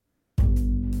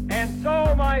And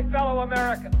so, my fellow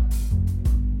Americans,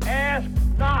 ask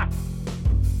not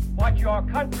what your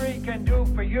country can do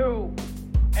for you.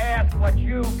 Ask what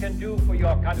you can do for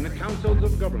your country. In the councils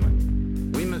of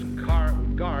government, we must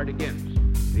guard against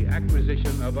the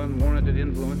acquisition of unwarranted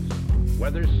influence,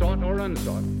 whether sought or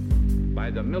unsought, by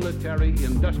the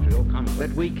military-industrial complex.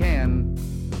 That we can,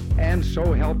 and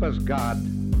so help us God,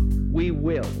 we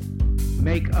will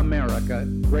make America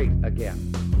great again.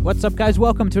 What's up, guys?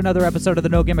 Welcome to another episode of the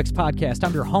No Gimmicks Podcast.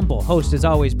 I'm your humble host, as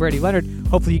always, Brady Leonard.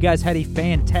 Hopefully you guys had a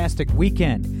fantastic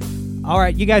weekend. All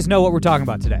right, you guys know what we're talking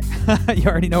about today. You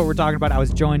already know what we're talking about. I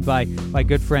was joined by my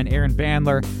good friend Aaron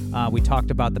Bandler. We talked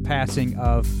about the passing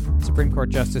of Supreme Court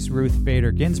Justice Ruth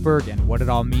Bader Ginsburg and what it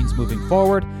all means moving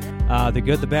forward, the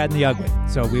good, the bad, and the ugly.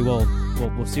 So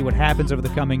we'll see what happens over the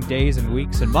coming days and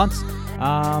weeks and months.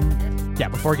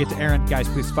 Before we get to Aaron, guys,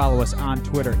 please follow us on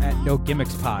Twitter at No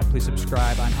Gimmicks Pod. Please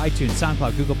subscribe on iTunes,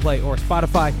 SoundCloud, Google Play, or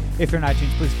Spotify. If you're on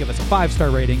iTunes, please give us a 5-star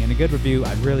rating and a good review.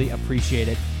 I'd really appreciate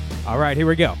it. All right, here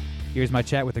we go. Here's my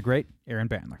chat with the great Aaron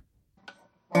Bandler.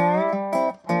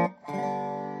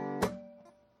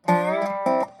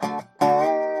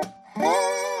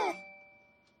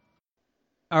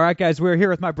 All right, guys, we're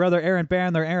here with my brother Aaron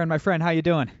Bandler. Aaron, my friend, how you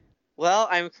doing? Well,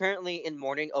 I'm currently in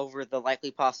mourning over the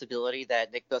likely possibility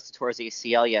that Nick busted towards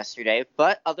ACL yesterday,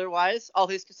 but otherwise, all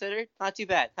things considered, not too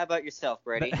bad. How about yourself,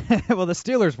 Brady? Well, the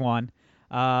Steelers won,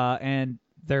 and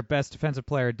their best defensive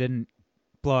player didn't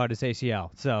blow out his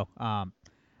ACL, so I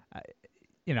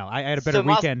had a better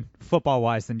weekend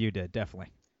football-wise than you did,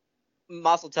 definitely.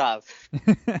 Mazel tov.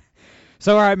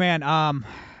 So, all right, man.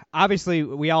 Obviously,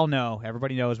 we all know,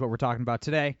 everybody knows what we're talking about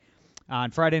today. On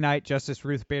Friday night, Justice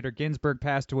Ruth Bader Ginsburg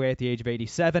passed away at the age of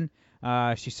 87.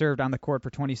 She served on the court for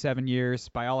 27 years.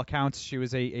 By all accounts, she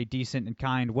was a decent and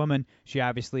kind woman. She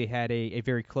obviously had a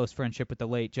very close friendship with the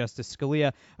late Justice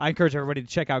Scalia. I encourage everybody to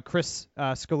check out Chris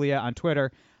Scalia on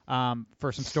Twitter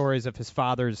for some stories of his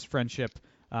father's friendship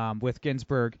with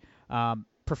Ginsburg.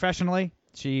 Professionally,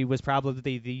 she was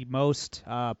probably the most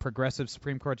progressive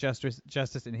Supreme Court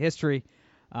justice in history.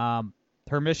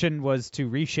 Her mission was to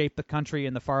reshape the country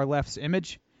in the far left's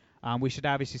image. We should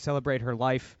obviously celebrate her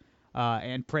life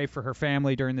and pray for her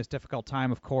family during this difficult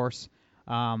time, of course.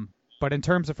 But in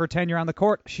terms of her tenure on the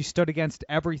court, she stood against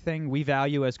everything we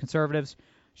value as conservatives.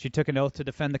 She took an oath to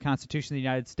defend the Constitution of the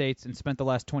United States and spent the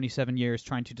last 27 years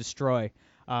trying to destroy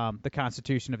the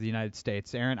Constitution of the United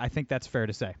States. Aaron, I think that's fair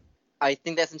to say. I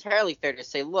think that's entirely fair to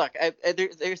say. Look,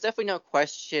 there's definitely no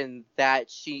question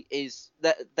that she's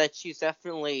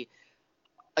definitely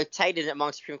a titan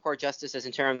among Supreme Court justices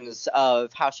in terms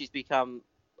of how she's become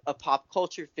a pop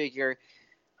culture figure,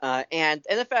 and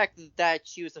the fact that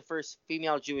she was the first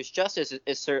female Jewish justice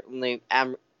is certainly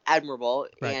admirable,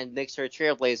 right, and makes her a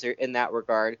trailblazer in that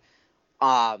regard.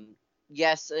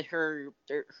 Yes, her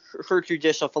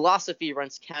judicial philosophy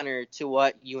runs counter to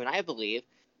what you and I believe,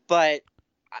 but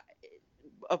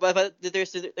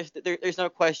there's no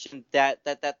question that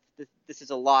this is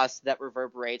a loss that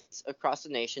reverberates across the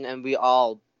nation, and we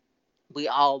all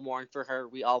mourn for her.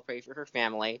 We all pray for her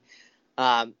family.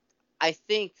 I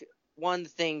think one of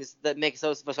the things that makes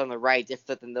those of us on the right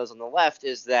different than those on the left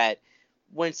is that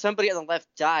when somebody on the left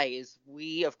dies,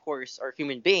 we of course are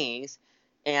human beings,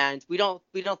 and we don't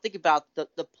think about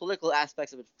the political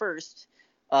aspects of it first,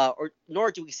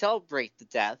 nor do we celebrate the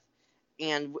death.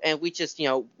 And we just,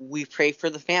 we pray for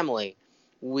the family.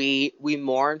 We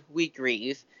mourn, we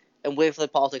grieve, and wait for the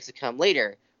politics to come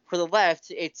later. For the left,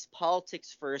 it's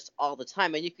politics first all the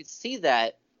time. And you could see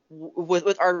that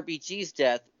with RBG's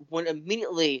death, when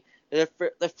immediately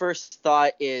the first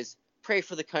thought is pray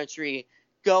for the country,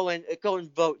 go and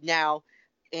vote now.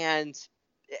 And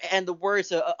the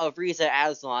words of Reza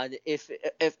Aslan, if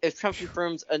Trump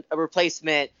confirms a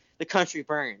replacement, the country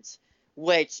burns,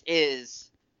 which is,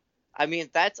 I mean,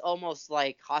 that's almost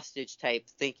like hostage type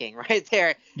thinking right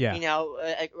there. Yeah.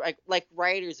 Like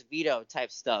writer's veto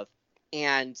type stuff.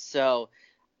 And so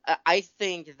I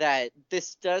think that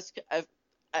this does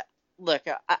look,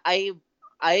 I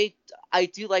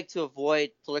do like to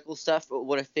avoid political stuff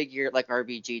when a figure like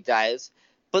RBG dies,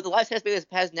 but the left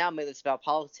has now made this about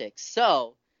politics.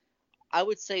 So I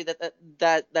would say that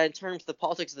in terms of the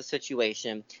politics of the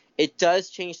situation, it does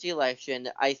change the election.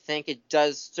 I think it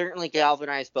does certainly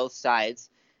galvanize both sides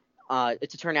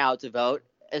to turn out to vote,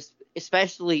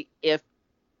 especially if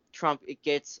Trump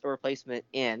gets a replacement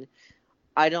in.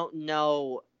 I don't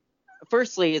know.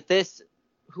 Firstly,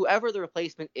 whoever the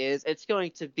replacement is, it's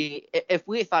going to be, if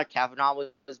we thought Kavanaugh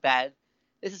was bad,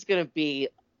 this is going to be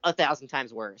 1,000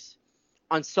 times worse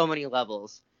on so many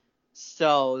levels.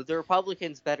 So the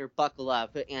Republicans better buckle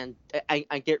up and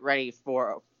get ready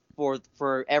for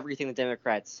for everything the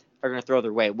Democrats are going to throw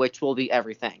their way, which will be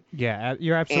everything. Yeah,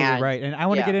 you're absolutely right, and I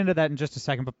want to get into that in just a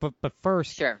second. But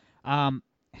first, sure.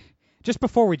 Just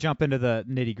before we jump into the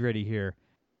nitty gritty here,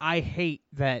 I hate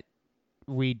that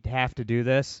we have to do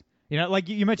this. Like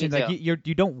you mentioned, like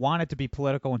you don't want it to be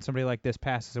political when somebody like this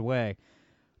passes away.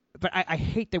 But I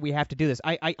hate that we have to do this.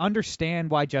 I understand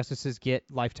why justices get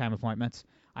lifetime appointments.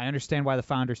 I understand why the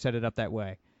founders set it up that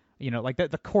way. Like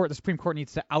the Supreme Court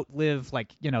needs to outlive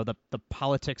the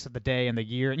politics of the day and the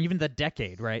year and even the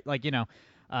decade, right?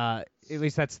 At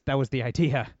least that was the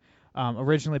idea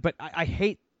originally. But I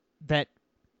hate that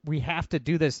we have to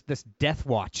do this death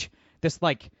watch, this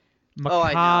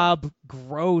macabre,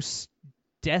 gross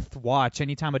death watch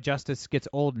anytime a justice gets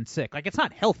old and sick. It's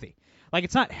not healthy.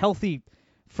 It's not healthy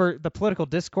for the political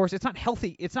discourse. It's not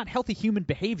healthy. It's not healthy human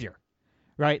behavior,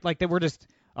 right? That we're just,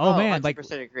 man,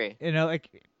 100% agree.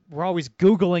 We're always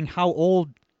Googling how old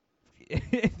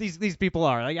these people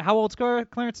are. How old's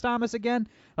Clarence Thomas again?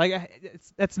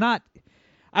 That's not.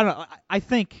 I don't know. I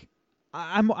think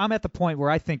I'm at the point where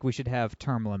I think we should have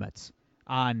term limits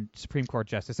on Supreme Court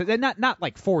justices, and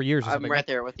not 4 years or something. I'm right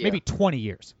there with you. Maybe 20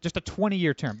 years, just a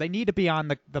 20-year term. They need to be on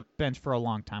the bench for a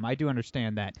long time. I do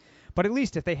understand that, but at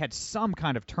least if they had some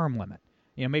kind of term limit,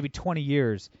 maybe 20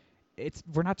 years,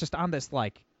 we're not just on this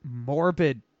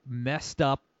morbid, messed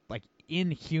up,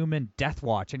 inhuman death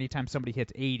watch anytime somebody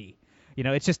hits 80.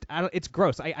 It's just it's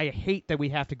gross. I hate that we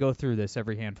have to go through this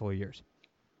every handful of years.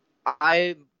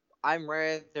 I'm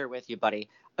right there with you, buddy.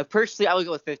 Personally, I would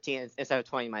go with 15 instead of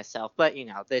 20 myself. But these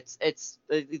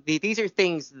are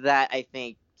things that I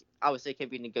think obviously can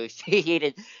be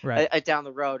negotiated right. Down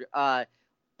the road.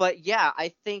 But yeah,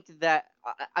 I think that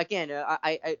again,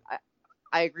 I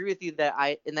agree with you that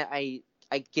I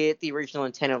get the original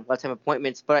intent of lifetime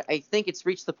appointments, but I think it's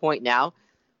reached the point now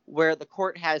where the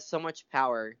court has so much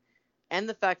power, and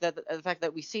the fact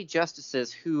that we see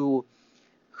justices who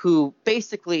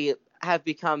basically have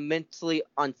become mentally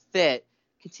unfit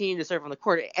continue to serve on the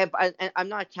court. And I'm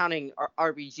not counting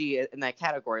RBG in that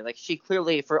category. She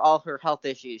clearly, for all her health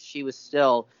issues, she was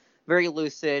still very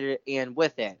lucid and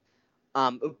with it.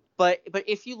 But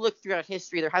if you look throughout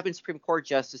history, there have been Supreme Court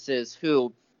justices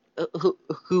who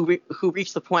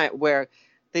reach the point where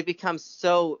they become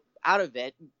so out of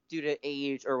it due to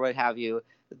age or what have you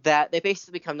that they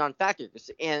basically become non-factors,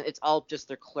 and it's all just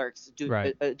their clerks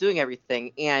doing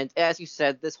everything. And as you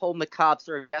said, this whole macabre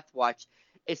sort of death watch,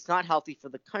 it's not healthy for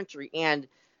the country. And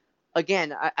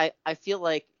again, I feel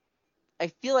like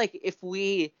if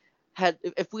we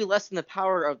lessen the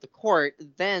power of the court,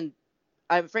 then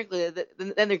frankly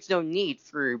then there's no need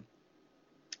for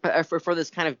this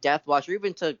kind of death watch, or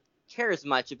even to care as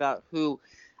much about who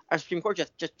our Supreme Court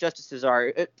justices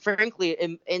are.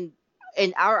 Frankly,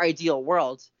 in our ideal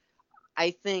world,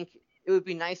 I think it would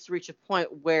be nice to reach a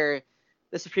point where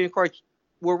the Supreme Court,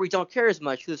 where we don't care as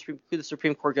much who the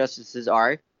Supreme Court justices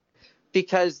are,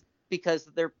 because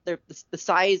the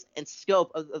size and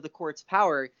scope of the court's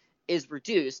power is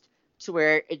reduced to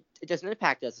where it doesn't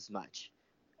impact us as much.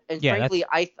 And frankly,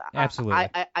 absolutely.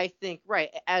 I think right,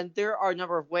 and there are a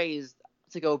number of ways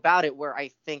to go about it where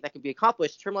I think that can be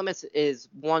accomplished. Term limits is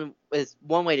one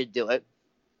way to do it.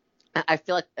 I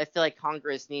feel like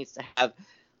Congress needs to have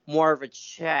more of a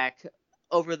check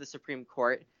over the Supreme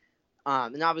Court,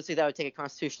 and obviously that would take a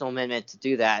constitutional amendment to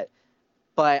do that.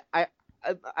 But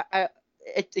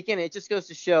it just goes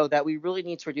to show that we really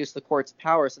need to reduce the court's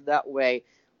power, so that way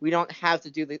we don't have to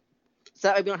do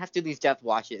these death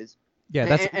watches.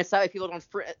 Yeah, and so that people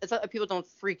don't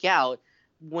freak out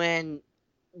when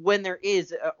there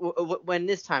is when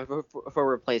it's time for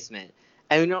replacement,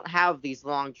 and we don't have these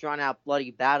long drawn out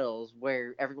bloody battles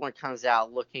where everyone comes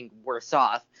out looking worse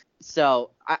off.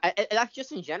 So that's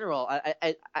just in general.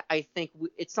 I think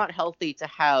it's not healthy to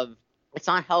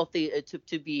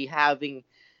be having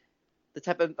the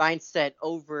type of mindset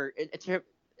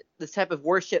this type of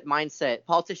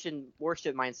politician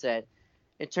worship mindset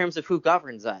in terms of who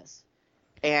governs us.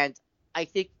 And I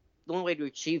think the only way to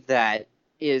achieve that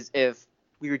is if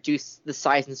we reduce the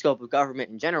size and scope of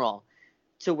government in general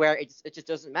to where it just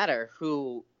doesn't matter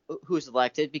who's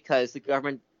elected, because the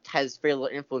government has very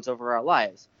little influence over our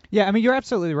lives. Yeah, I mean, you're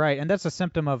absolutely right, and that's a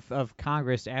symptom of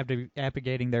Congress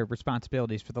abdicating their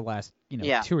responsibilities for the last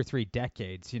 2 or 3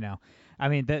 decades. I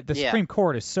mean, the Supreme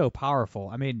Court is so powerful.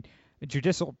 I mean,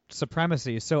 judicial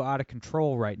supremacy is so out of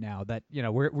control right now that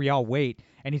we all wait.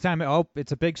 Anytime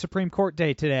it's a big Supreme Court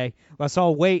day today, let's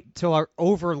all wait till our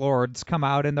overlords come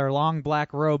out in their long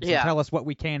black robes and tell us what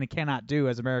we can and cannot do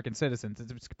as American citizens.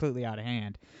 It's completely out of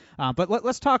hand. But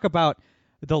let's talk about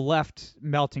the left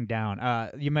melting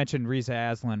down. You mentioned Reza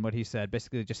Aslan, what he said,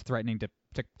 basically just threatening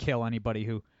to kill anybody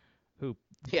who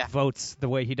votes the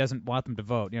way he doesn't want them to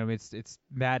vote. It's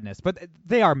madness. But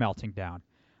they are melting down.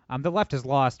 The left has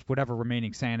lost whatever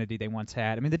remaining sanity they once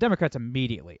had. I mean, the Democrats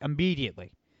immediately,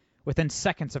 within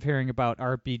seconds of hearing about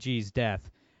RBG's death,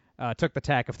 took the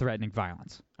tack of threatening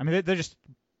violence. I mean, they're just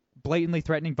blatantly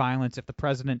threatening violence if the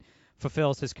president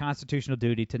fulfills his constitutional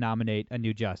duty to nominate a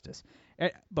new justice.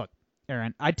 Look,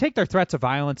 Aaron, I'd take their threats of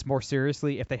violence more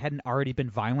seriously if they hadn't already been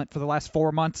violent for the last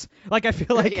 4 months. Like, I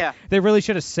feel like they really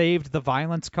should have saved the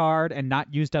violence card and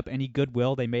not used up any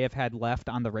goodwill they may have had left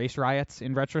on the race riots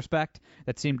in retrospect.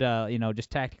 That seemed,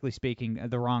 just tactically speaking,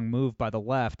 the wrong move by the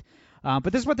left.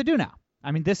 But this is what they do now.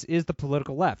 I mean, this is the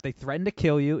political left. They threaten to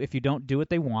kill you if you don't do what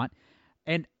they want.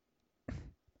 And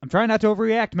I'm trying not to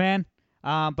overreact, man,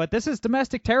 but this is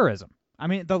domestic terrorism. I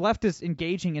mean, the left is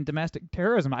engaging in domestic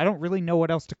terrorism. I don't really know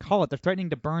what else to call it. They're threatening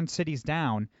to burn cities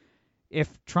down if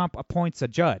Trump appoints a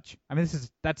judge. I mean, this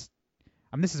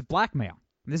is blackmail.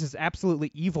 This is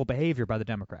absolutely evil behavior by the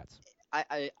Democrats.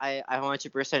 I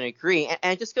 100% agree,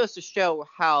 and it just goes to show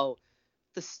how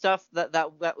the stuff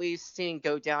that we've seen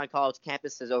go down on college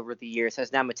campuses over the years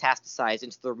has now metastasized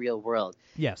into the real world.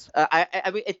 Yes.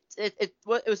 I mean, it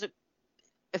was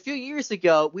a few years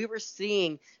ago, we were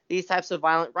seeing these types of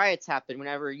violent riots happen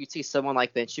whenever you see someone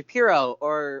like Ben Shapiro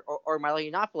or Milo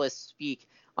Yiannopoulos speak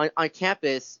on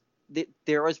campus.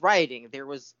 There was rioting, there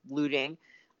was looting,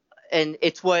 and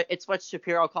it's what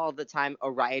Shapiro called at the time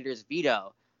a rioter's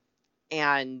veto.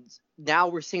 And now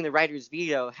we're seeing the rioter's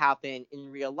veto happen in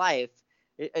real life,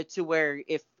 to where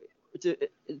if the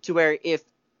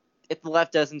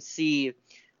left doesn't see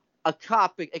a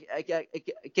cop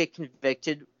get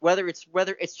convicted, whether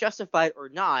it's justified or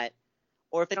not,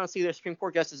 or if they don't see their Supreme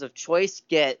Court justice of choice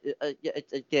get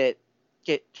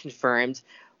confirmed,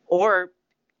 or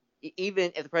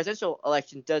even if the presidential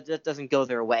election doesn't go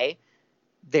their way,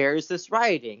 there's this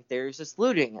rioting, there's this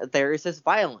looting, there's this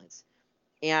violence,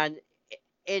 and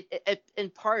it in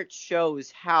part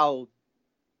shows how.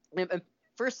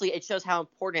 Firstly, it shows how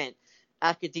important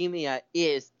academia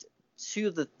is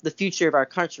to the future of our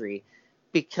country,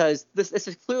 because this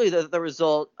is clearly the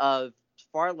result of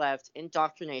far left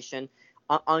indoctrination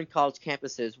on college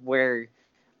campuses, where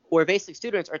basic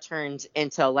students are turned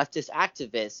into leftist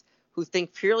activists who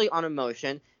think purely on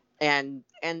emotion and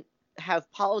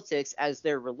have politics as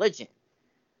their religion.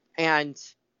 And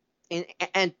to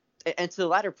the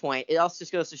latter point, it also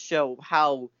just goes to show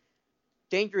how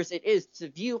dangerous it is to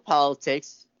view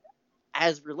politics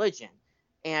as religion.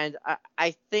 And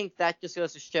I think that just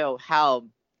goes to show how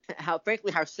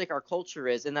frankly how sick our culture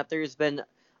is, and that there's been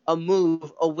a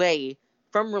move away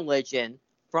from religion,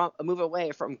 a move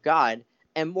away from God,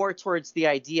 and more towards the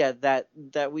idea that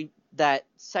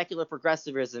secular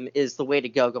progressivism is the way to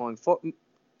go for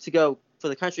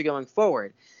the country going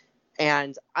forward.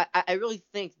 And I really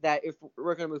think that if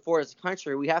we're going to move forward as a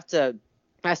country, has to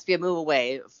be a move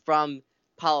away from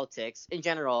politics in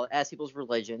general as people's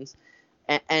religions,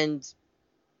 and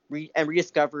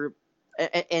rediscover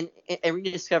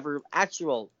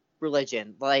actual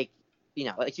religion, like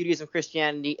Judaism,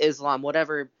 Christianity, Islam,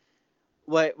 whatever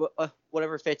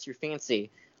fits your fancy.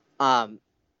 And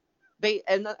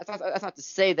that's not to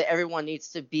say that everyone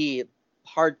needs to be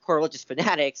hardcore religious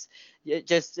fanatics.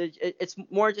 It's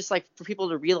more just like for people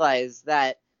to realize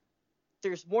that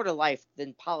there's more to life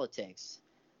than politics.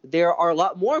 There are a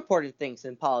lot more important things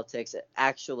in politics,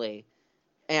 actually.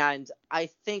 And I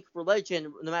think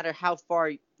religion, no matter how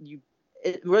far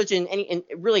religion, in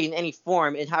any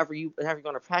form, and however you're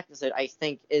going to practice it, I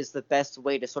think is the best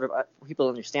way to sort of for people to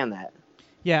understand that.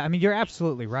 Yeah, I mean, you're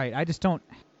absolutely right.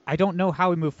 I don't know how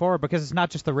we move forward, because it's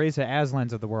not just the Reza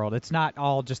Aslans of the world. It's not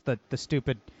all just the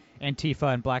stupid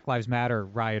Antifa and Black Lives Matter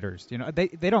rioters.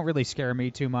 They don't really scare me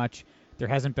too much. There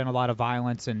hasn't been a lot of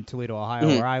violence in Toledo, Ohio,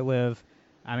 where I live.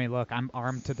 I mean, look, I'm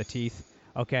armed to the teeth.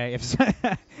 Okay,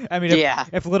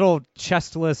 if little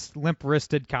chestless,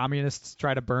 limp-wristed communists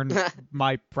try to burn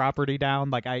my property down,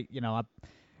 like they're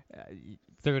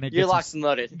gonna get locked and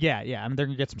loaded. Yeah. I mean, they're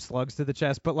gonna get some slugs to the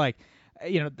chest, but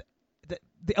the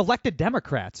elected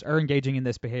Democrats are engaging in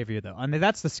this behavior, though. I mean,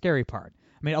 that's the scary part.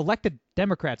 I mean, elected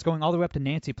Democrats, going all the way up to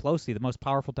Nancy Pelosi, the most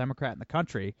powerful Democrat in the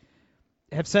country,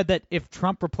 have said that if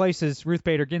Trump replaces Ruth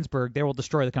Bader Ginsburg, they will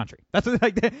destroy the country. That's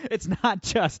it's not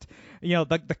just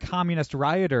the communist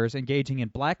rioters engaging in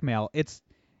blackmail. It's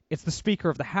the Speaker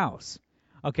of the House.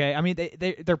 Okay, I mean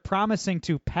they're promising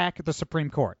to pack the Supreme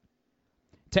Court,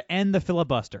 to end the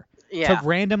filibuster, to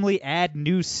randomly add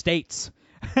new states.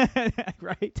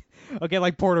 Right? Okay,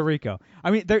 like Puerto Rico.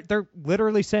 I mean, they're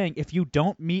literally saying, if you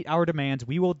don't meet our demands,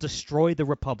 we will destroy the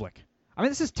republic. I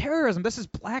mean, this is terrorism. This is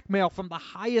blackmail from the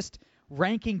highest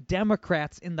ranking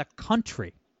Democrats in the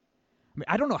country. I mean,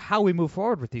 I don't know how we move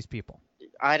forward with these people.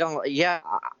 I don't. Yeah,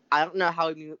 I don't know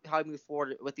how we move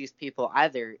forward with these people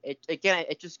either.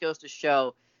 It just goes to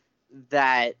show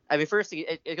that, I mean, firstly,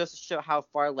 it goes to show how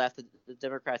far left the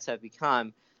Democrats have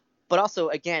become, but also,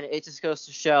 again, it just goes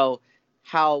to show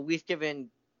how we've given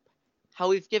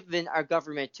our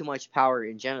government too much power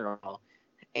in general.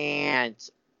 And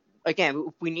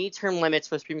again, we need term limits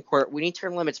for the Supreme Court. We need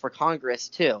term limits for Congress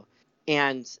too.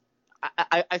 And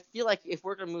I feel like if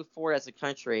we're going to move forward as a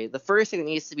country, the first thing that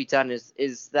needs to be done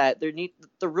is that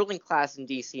the ruling class in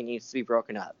D.C. needs to be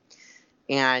broken up.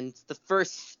 And the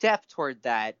first step toward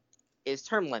that is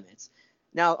term limits.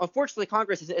 Now, unfortunately,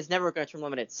 Congress is never going to term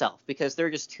limit itself, because there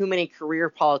are just too many career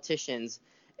politicians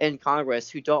in Congress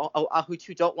who don't want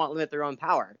to limit their own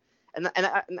power. And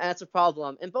that's a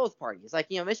problem in both parties. Like,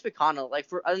 Mitch McConnell,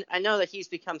 I know that he's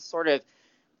become sort of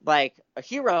like a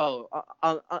hero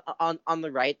on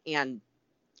the right, and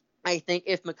I think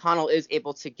if McConnell is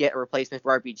able to get a replacement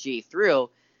for RBG through,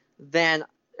 then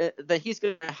he's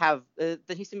going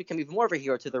to become even more of a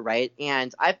hero to the right.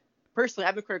 And I've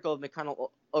been critical of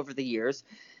McConnell over the years,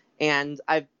 and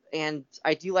I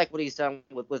do like what he's done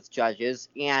with judges,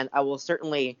 and I will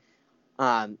certainly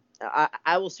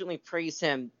praise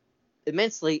him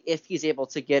immensely if he's able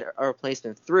to get a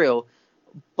replacement through.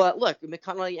 But look,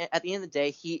 McConnell, at the end of the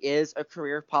day, he is a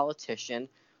career politician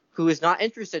who is not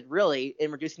interested really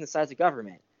in reducing the size of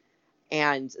government.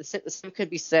 And the same could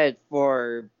be said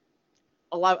for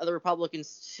a lot of other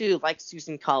Republicans too, like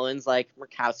Susan Collins, like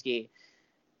Murkowski,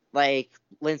 like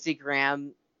Lindsey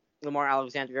Graham, Lamar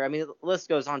Alexander. I mean, the list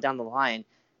goes on down the line.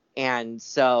 And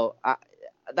so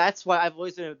that's why I've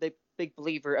always been a big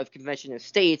believer of convention of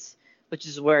states, which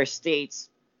is where states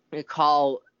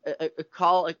call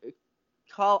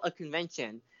a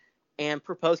convention and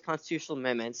propose constitutional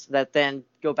amendments that then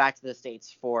go back to the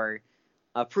states for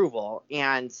approval.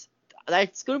 And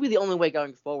that's going to be the only way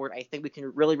going forward. I think we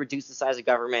can really reduce the size of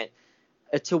government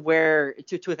to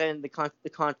within the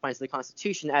confines of the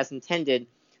Constitution as intended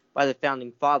by the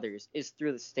founding fathers, is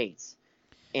through the states.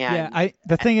 And I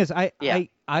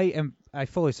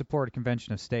fully support a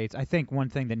convention of states. I think one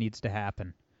thing that needs to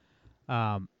happen,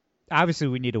 obviously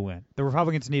we need to win. The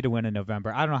Republicans need to win in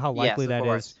November. I don't know how likely that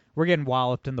is. We're getting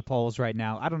walloped in the polls right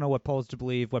now. I don't know what polls to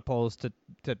believe, what polls to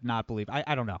not believe.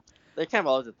 I don't know. They're kind of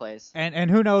all over the place. And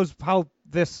who knows how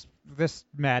this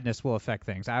madness will affect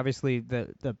things. Obviously,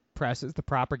 the press is the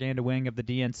propaganda wing of the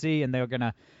DNC, and they're going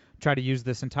to try to use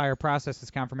this entire process,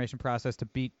 this confirmation process, to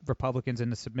beat Republicans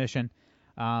into submission.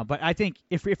 But I think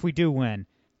if we do win,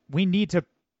 we need to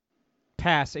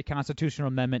pass a constitutional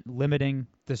amendment limiting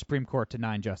the Supreme Court to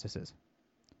 9 justices.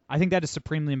 I think that is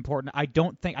supremely important. I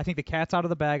think the cat's out of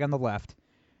the bag on the left.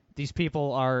 These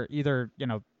people are either,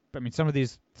 some of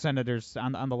these senators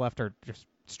on the left are just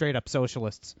straight up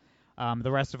socialists.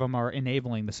 The rest of them are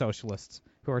enabling the socialists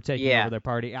who are taking over their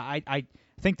party. I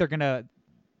think they're going to,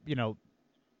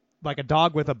 like a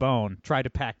dog with a bone, try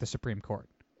to pack the Supreme Court.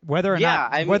 Whether or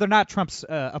not Trump's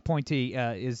appointee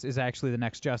is actually the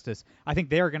next justice, I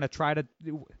think they are going to try to,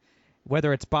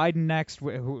 whether it's Biden next,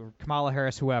 Kamala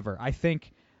Harris, whoever. I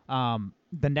think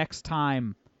the next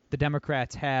time the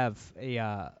Democrats have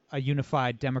a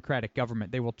unified Democratic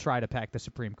government, they will try to pack the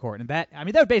Supreme Court, and that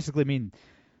would basically mean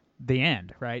the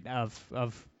end, right,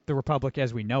 of the Republic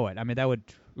as we know it. I mean, that would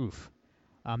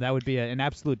be an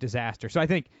absolute disaster. So I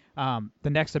think the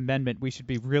next amendment we should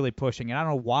be really pushing, and I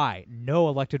don't know why no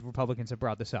elected Republicans have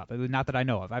brought this up. Not that I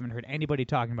know of. I haven't heard anybody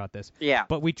talking about this. Yeah.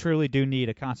 But we truly do need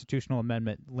a constitutional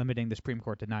amendment limiting the Supreme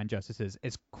Court to 9 justices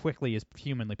as quickly as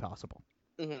humanly possible.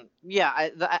 Mm-hmm. Yeah,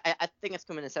 I think it's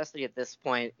become a necessity at this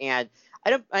point, and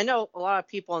I know a lot of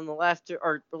people on the left,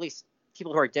 or at least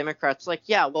people who are Democrats, like,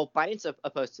 yeah, well, Biden's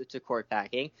opposed to court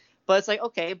packing. But it's like,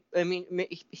 okay, I mean,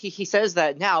 he says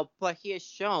that now, but he has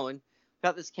shown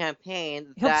throughout this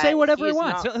campaign he'll say whatever he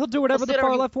wants. He'll do whatever the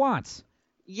far left wants.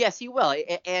 Yes, he will,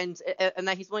 and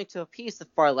that he's willing to appease the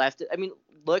far left. I mean,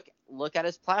 look at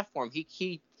his platform.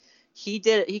 He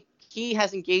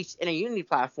has engaged in a unity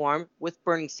platform with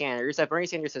Bernie Sanders that Bernie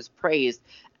Sanders has praised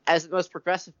as the most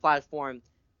progressive platform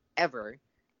ever.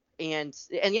 And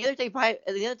the other day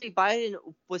Biden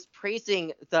was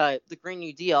praising the Green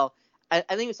New Deal.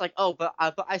 I think it's like, but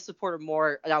I support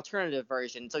an alternative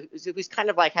version. So it was kind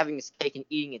of like having his cake and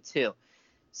eating it too.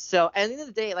 So at the end of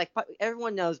the day, like,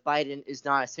 everyone knows Biden is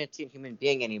not a sentient human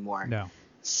being anymore. No.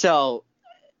 So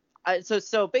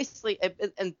basically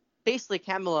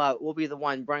Kamala will be the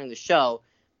one running the show,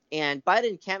 And Biden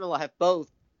and Kamala have both,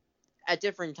 at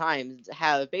different times,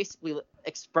 have basically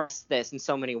expressed this in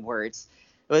so many words.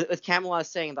 With Kamala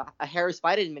saying the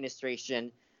Harris-Biden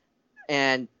administration,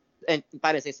 and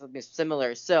Biden saying something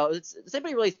similar. So does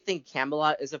anybody really think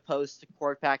Kamala is opposed to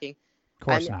court packing? Of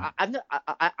course not.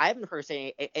 I haven't heard her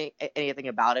say anything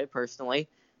about it personally.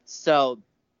 So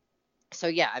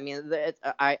yeah, I mean,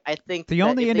 I think the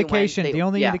only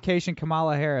indication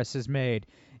Kamala Harris has made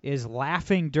is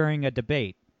laughing during a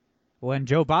debate when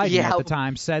Joe Biden at the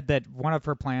time said that one of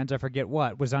her plans, I forget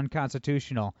what, was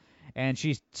unconstitutional, and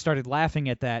she started laughing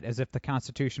at that as if the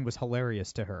Constitution was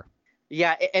hilarious to her.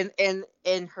 Yeah, and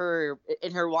in her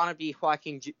wannabe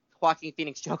Joaquin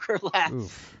Phoenix Joker laugh.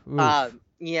 Oof.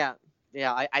 Yeah,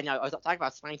 I know. I was talking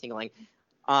about spine tingling.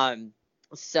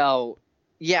 So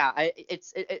yeah,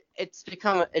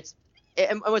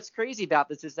 and what's crazy about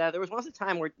this is that there was once a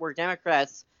time where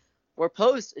Democrats were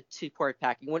opposed to court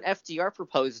packing when FDR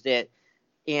proposed it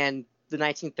in the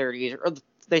 1930s or the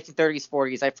 1930s,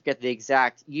 40s. I forget the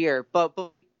exact year, but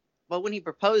when he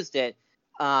proposed it,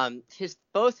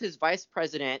 both his vice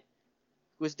president,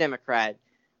 who was Democrat, and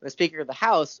the Speaker of the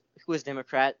House, who was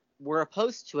Democrat, were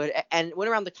opposed to it and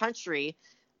went around the country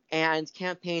and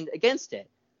campaigned against it.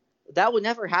 That would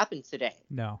never happen today.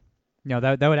 No,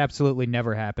 that would absolutely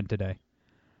never happen today.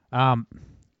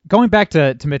 Going back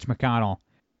to Mitch McConnell,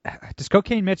 does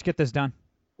Cocaine Mitch get this done?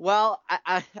 Well,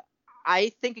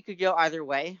 I think it could go either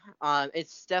way. It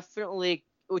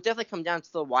would definitely come down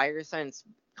to the wire, since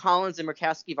Collins and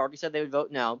Murkowski have already said they would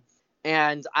vote no,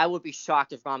 and I would be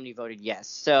shocked if Romney voted yes.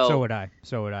 So would I.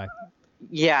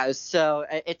 Yeah, so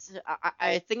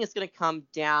I think it's going to come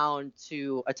down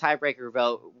to a tiebreaker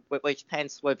vote, which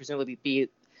Pence would presumably be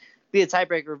a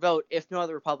tiebreaker vote if no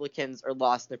other Republicans are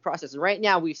lost in the process. And right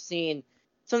now we've seen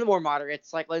some of the more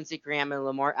moderates like Lindsey Graham and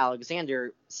Lamar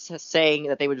Alexander saying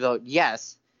that they would vote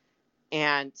yes.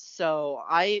 And so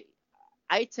I've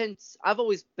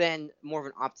always been more of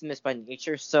an optimist by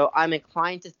nature, so I'm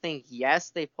inclined to think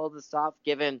yes, they pulled this off,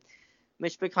 given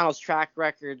Mitch McConnell's track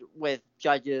record with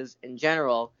judges in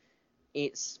general.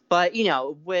 But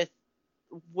with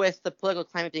the political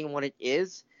climate being what it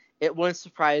is, it wouldn't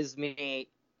surprise me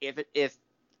if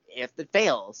it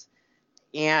fails.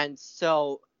 And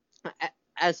so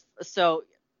I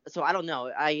don't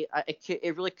know.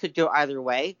 It really could go either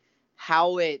way.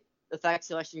 How it affects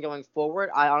the election going forward,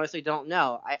 I honestly don't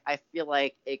know. I feel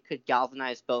like it could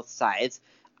galvanize both sides.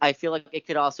 I feel like it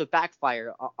could also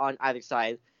backfire on either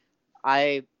side.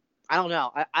 I don't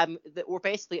know. We're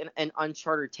basically in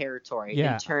uncharted territory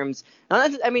in terms.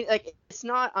 I mean, like, it's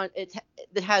not. It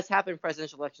has happened in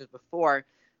presidential elections before,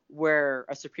 where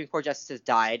a Supreme Court justice has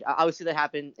died. Obviously, that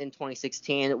happened in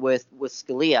 2016 with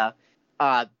Scalia.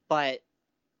 But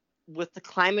with the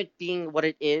climate being what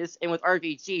it is, and with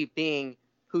RBG being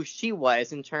who she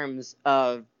was in terms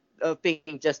of being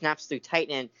just an absolute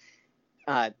titan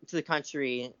to the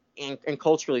country and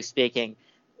culturally speaking,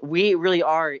 we really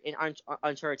are in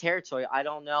uncharted territory. I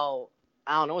don't know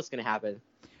what's going to happen.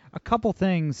 A couple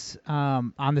things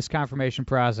on this confirmation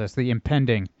process, the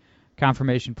impending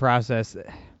confirmation process.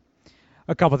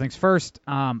 A couple things. First,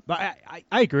 I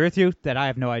agree with you that I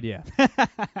have no idea.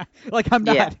 Like, I'm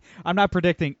not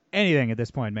predicting anything at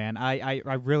this point, man.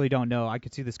 I really don't know. I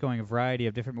could see this going a variety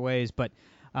of different ways, but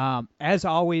as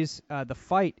always, the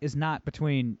fight is not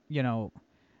between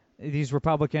these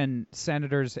Republican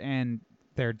senators and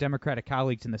their Democratic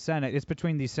colleagues in the Senate. It's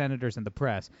between these senators and the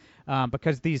press,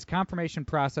 because these confirmation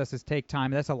processes take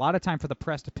time. That's a lot of time for the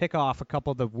press to pick off a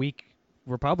couple of the weak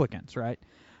Republicans, right?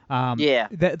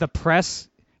 The press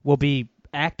will be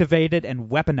activated and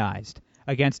weaponized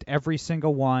against every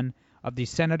single one of these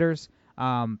senators.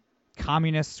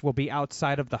 Communists will be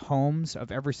outside of the homes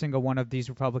of every single one of these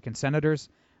Republican senators,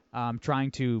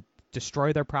 trying to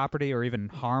destroy their property or even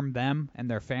harm them and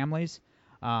their families.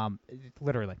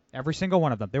 Literally, every single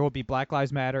one of them. There will be Black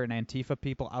Lives Matter and Antifa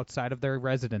people outside of their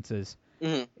residences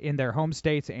in their home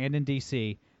states and in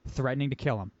D.C. threatening to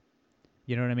kill them.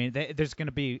 You know what I mean? There's going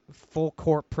to be full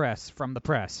court press from the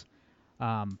press,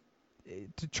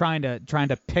 trying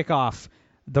to pick off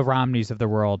the Romneys of the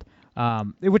world.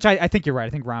 Which I think you're right. I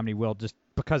think Romney will, just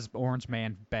because Orange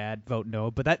Man bad, vote no.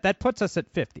 But that puts us at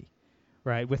 50,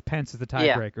 right? With Pence as the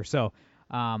tiebreaker. Yeah. So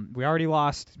we already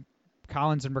lost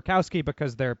Collins and Murkowski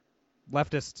because they're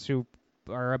leftists who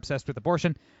are obsessed with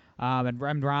abortion.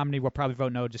 And Romney will probably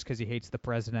vote no just because he hates the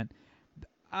president.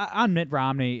 On Mitt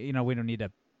Romney, we don't need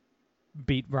to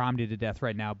beat Romney to death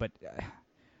right now, but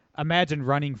imagine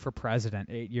running for president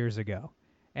 8 years ago,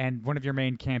 and one of your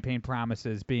main campaign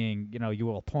promises being, you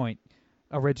will appoint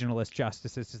originalist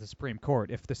justices to the Supreme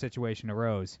Court if the situation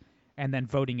arose, and then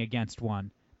voting against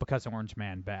one because Orange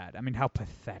Man bad. I mean, how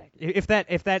pathetic. If that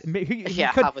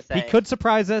How pathetic. he could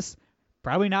surprise us,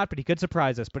 probably not, but he could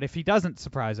surprise us. But if he doesn't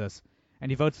surprise us and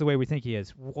he votes the way we think he is,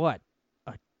 what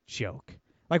a joke.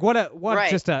 Like what a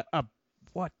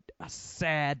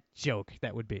sad joke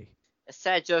that would be. A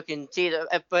sad joke indeed,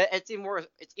 but it's even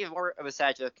more of a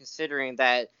sad joke considering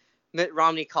that Mitt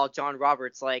Romney called John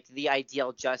Roberts like the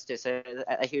ideal justice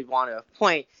he would want to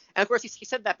appoint, and of course he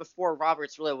said that before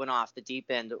Roberts really went off the deep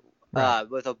end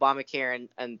with Obamacare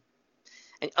and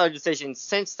other decisions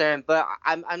since then. But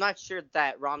I'm not sure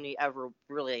that Romney ever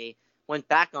really went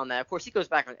back on that. Of course he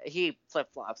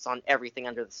flip flops on everything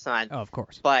under the sun. Oh, of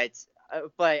course. But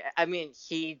I mean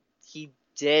he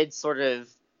did sort of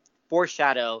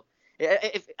foreshadow.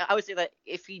 If I would say that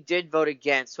if he did vote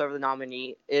against whoever the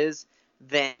nominee is,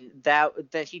 then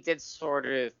he did sort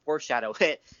of foreshadow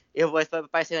it. It was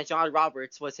by saying that John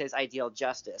Roberts was his ideal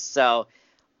justice. So,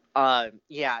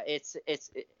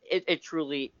 it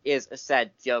truly is a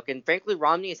sad joke. And frankly,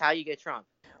 Romney is how you get Trump.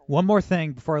 One more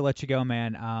thing before I let you go,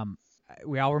 man.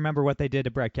 We all remember what they did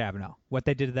to Brett Kavanaugh, what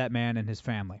they did to that man and his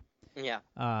family. Yeah.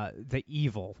 The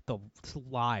evil, the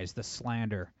lies, the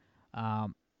slander.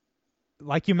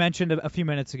 Like you mentioned a few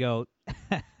minutes ago,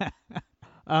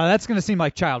 that's going to seem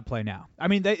like child play now. I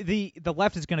mean, the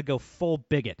left is going to go full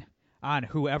bigot on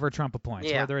whoever Trump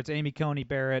appoints, whether it's Amy Coney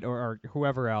Barrett or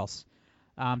whoever else.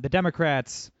 The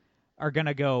Democrats are going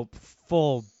to go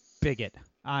full bigot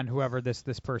on whoever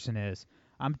this person is.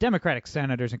 Democratic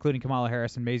senators, including Kamala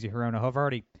Harris and Mazie Hirono, have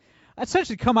already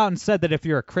essentially come out and said that if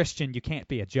you're a Christian, you can't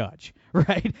be a judge,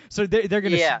 right? So they're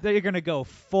going to go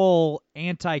full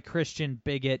anti-Christian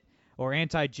bigot or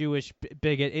anti-Jewish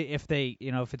bigot if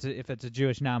it's a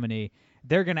Jewish nominee.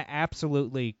 They're going to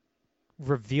absolutely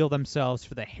reveal themselves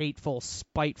for the hateful,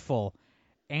 spiteful,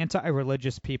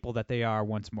 anti-religious people that they are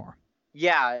once more.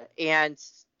 Yeah, and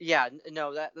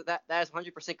no, that is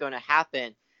 100% going to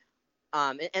happen.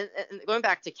 And going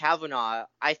back to Kavanaugh,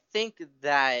 I think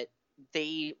that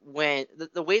they went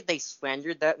the way they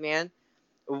slandered that man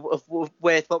with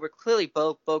what were clearly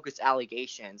bogus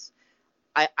allegations.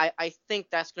 I think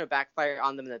that's going to backfire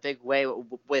on them in a big way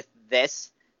with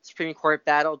this Supreme Court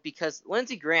battle, because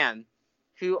Lindsey Graham,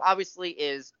 who obviously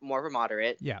is more of a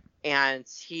moderate, and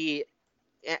he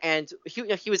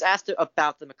was asked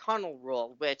about the McConnell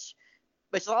rule, which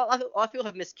a lot of people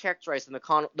have mischaracterized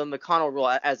the McConnell rule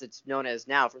as it's known as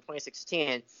now from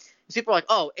 2016. People are like,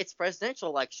 oh, it's presidential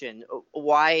election.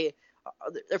 Why?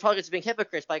 They're probably just being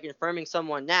hypocrites by confirming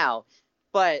someone now.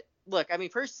 But look, I mean,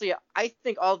 personally, I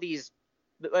think all these,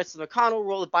 it's the McConnell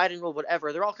rule, the Biden rule,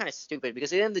 whatever, they're all kind of stupid,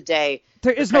 because at the end of the day,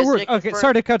 there is no rule. Okay,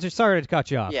 sorry to cut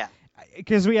you off. Yeah.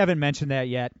 Because we haven't mentioned that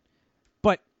yet.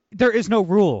 But there is no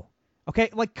rule. Okay,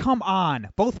 like, come on.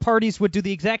 Both parties would do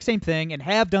the exact same thing and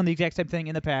have done the exact same thing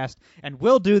in the past and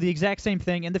will do the exact same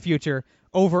thing in the future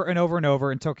over and over and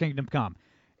over until kingdom come.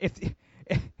 If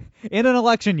in an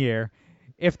election year,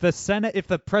 if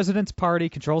the president's party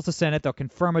controls the Senate, they'll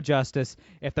confirm a justice.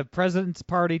 If the president's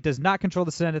party does not control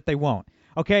the Senate, they won't.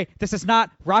 Okay, this is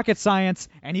not rocket science.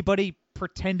 Anybody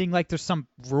pretending like there's some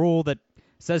rule that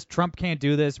says Trump can't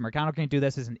do this, McConnell can't do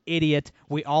this is an idiot.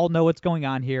 We all know what's going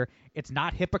on here. It's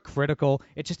not hypocritical.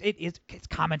 It's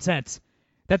common sense.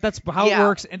 That's how it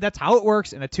works, and that's how it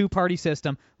works in a two-party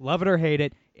system. Love it or hate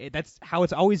it. That's how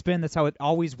it's always been. That's how it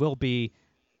always will be.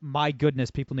 My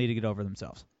goodness, people need to get over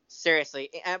themselves.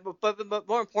 Seriously, but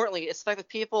more importantly, it's like the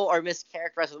people are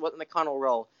mischaracterizing what the McConnell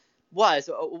rule was,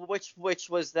 which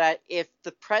was that if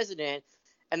the president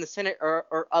and the Senate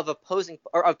are of opposing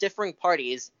or of differing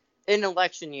parties in an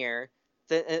election year,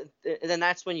 then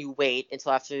that's when you wait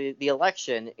until after the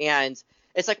election. And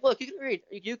it's like, look,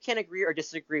 you can agree or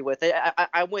disagree with it.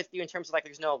 I'm with you in terms of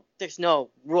like there's no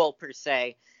rule per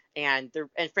se, and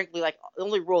frankly, like the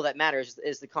only rule that matters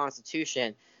is the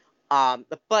Constitution.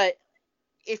 But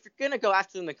if you're gonna go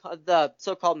after the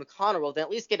so-called McConnell rule, then at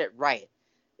least get it right.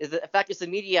 The fact is the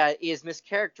media is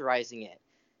mischaracterizing it.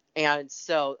 And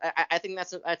so I think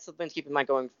that's something to keep in mind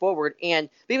going forward. And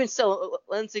even so,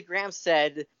 Lindsey Graham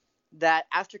said that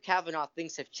after Kavanaugh,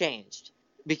 things have changed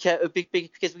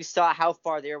because we saw how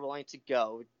far they were willing to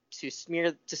go to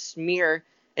smear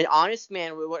an honest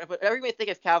man. Whatever you may think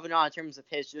of Kavanaugh in terms of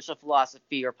his judicial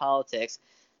philosophy or politics,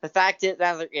 the fact is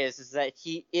that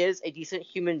he is a decent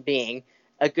human being,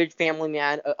 a good family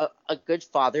man, a good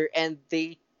father, and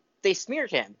they smeared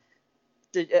him.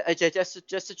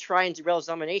 Just to try and derail his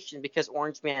nomination because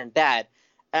Orange Man bad.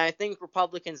 And I think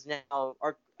Republicans now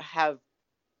have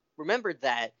remembered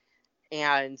that.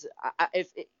 And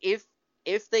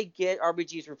if they get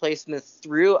RBG's replacement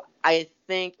through, I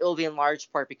think it will be in large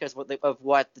part because of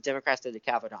what the Democrats did to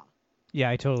Kavanaugh. Yeah,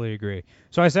 I totally agree.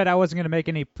 So I said I wasn't going to make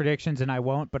any predictions, and I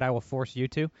won't, but I will force you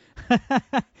to.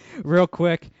 Real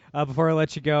quick, before I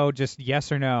let you go, just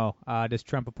yes or no, does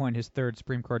Trump appoint his third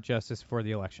Supreme Court justice for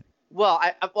the election? Well,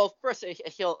 well, of course I,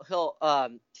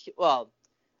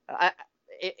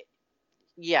 it,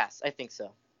 yes, I think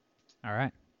so. All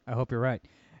right. I hope you're right.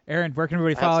 Aaron, where can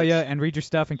everybody follow you and read your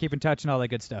stuff and keep in touch and all that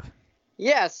good stuff?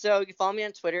 Yeah, so you can follow me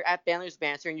on Twitter at Bandler's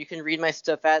Banter, and you can read my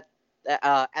stuff at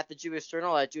the Jewish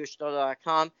Journal at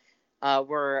jewishjournal.com,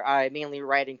 where I mainly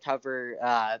write and cover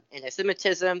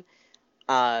anti-Semitism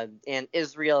and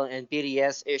Israel and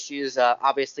BDS issues.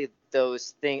 Obviously,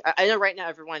 those things. I know right now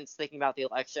everyone's thinking about the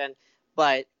election,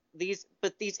 but these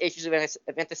issues of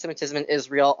anti-Semitism in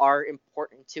Israel are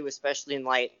important too, especially in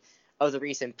light of the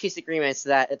recent peace agreements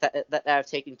that have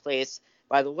taken place.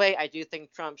 By the way, I do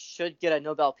think Trump should get a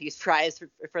Nobel Peace Prize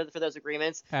for those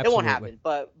agreements. Absolutely. It won't happen,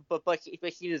 but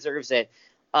he deserves it.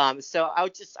 So I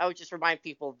would just remind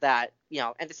people that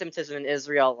anti-Semitism in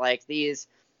Israel, like these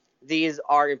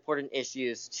are important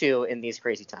issues too in these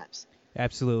crazy times.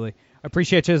 Absolutely.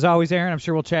 Appreciate you as always, Aaron. I'm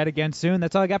sure we'll chat again soon.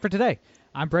 That's all I got for today.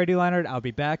 I'm Brady Leonard. I'll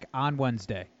be back on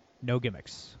Wednesday. No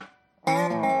gimmicks.